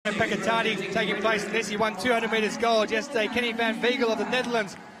Pekka taking place in this. He won 200 metres gold yesterday. Kenny van Wiegel of the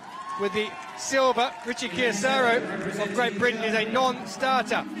Netherlands with the silver. Richie CHIASSARO of Great Britain is a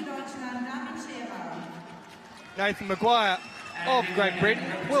non-starter. Nathan MAGUIRE of Great Britain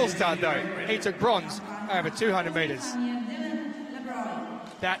will start though. He took bronze over 200 metres.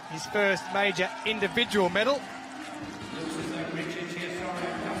 That his first major individual medal.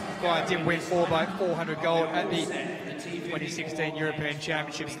 MAGUIRE did win 4x400 gold at the 2016 European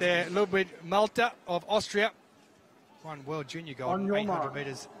Championships there. Ludwig MALTER of Austria won World Junior Gold 800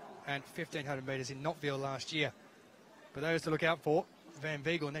 metres and 1500 metres in Knoxville last year. But those to look out for, Van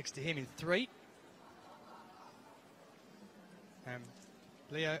Wiegel next to him in 3. And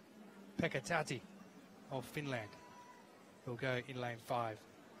Pekka of Finland will go in lane 5.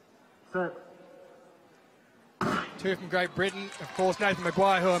 Two from Great Britain, of course, Nathan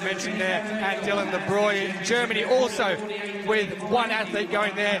MAGUIRE, who I mentioned there, and Dillon LABROOY. Germany also with one athlete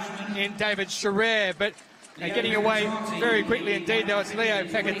going there in David SCHERER, but getting away very quickly indeed, though. It's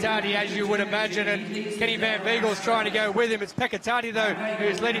Pekka, as you would imagine, and Kenny van Wiegel's trying to go with him. It's Pekka, though,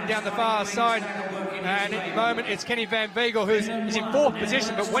 who's leading down the far side, and at the moment it's Kenny van Wiegel who's in 4th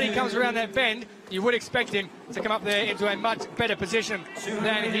position, but when he comes around that bend, you would expect him to come up there into a much better position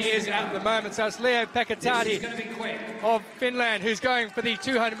than he is at the moment. So it's Pekka of Finland who's going for the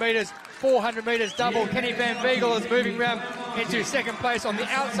 200 metres, 400 metres double. Kenny van Wiegel is moving around into 2nd place on the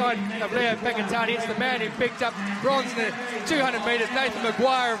outside of Pekka. It's the man who picked up bronze in the 200 metres, Nathan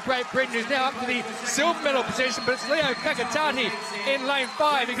MAGUIRE of Great Britain, who's now up to the silver medal position, but it's Pekka in lane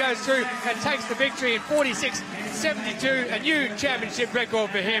 5 who goes through and takes the victory in 46.72, a new championship record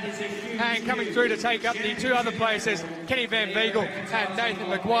for him. And coming through to take up the 2 other places, Kenny van Wiegel and Nathan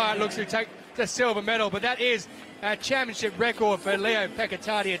MAGUIRE looks to take the silver medal, but that is a championship record for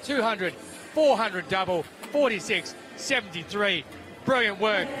Pekka, a 200, 400 double, 46.73. Brilliant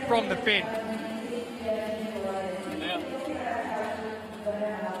work from the Finn.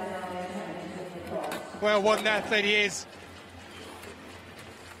 Well, what an athlete he is.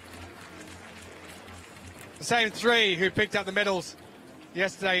 The same 3 who picked up the medals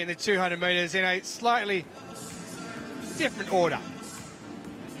yesterday in the 200 metres in a slightly different order.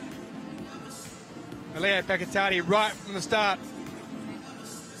 Pekka, right from the start,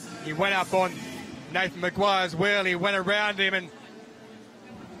 he went up on Nathan MAGUIRE's wheel. He went around him, and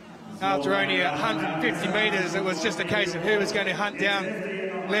after only 150 metres, it was just a case of who was going to hunt down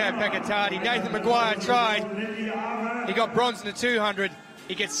Pekka. Nathan MAGUIRE tried. He got bronze in the 200.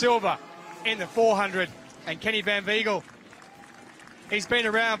 He gets silver in the 400. And Kenny van Wiegel, he's been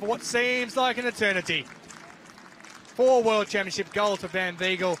around for what seems like an eternity. 4 World Championship golds for Van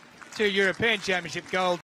Wiegel, 2 European Championship gold.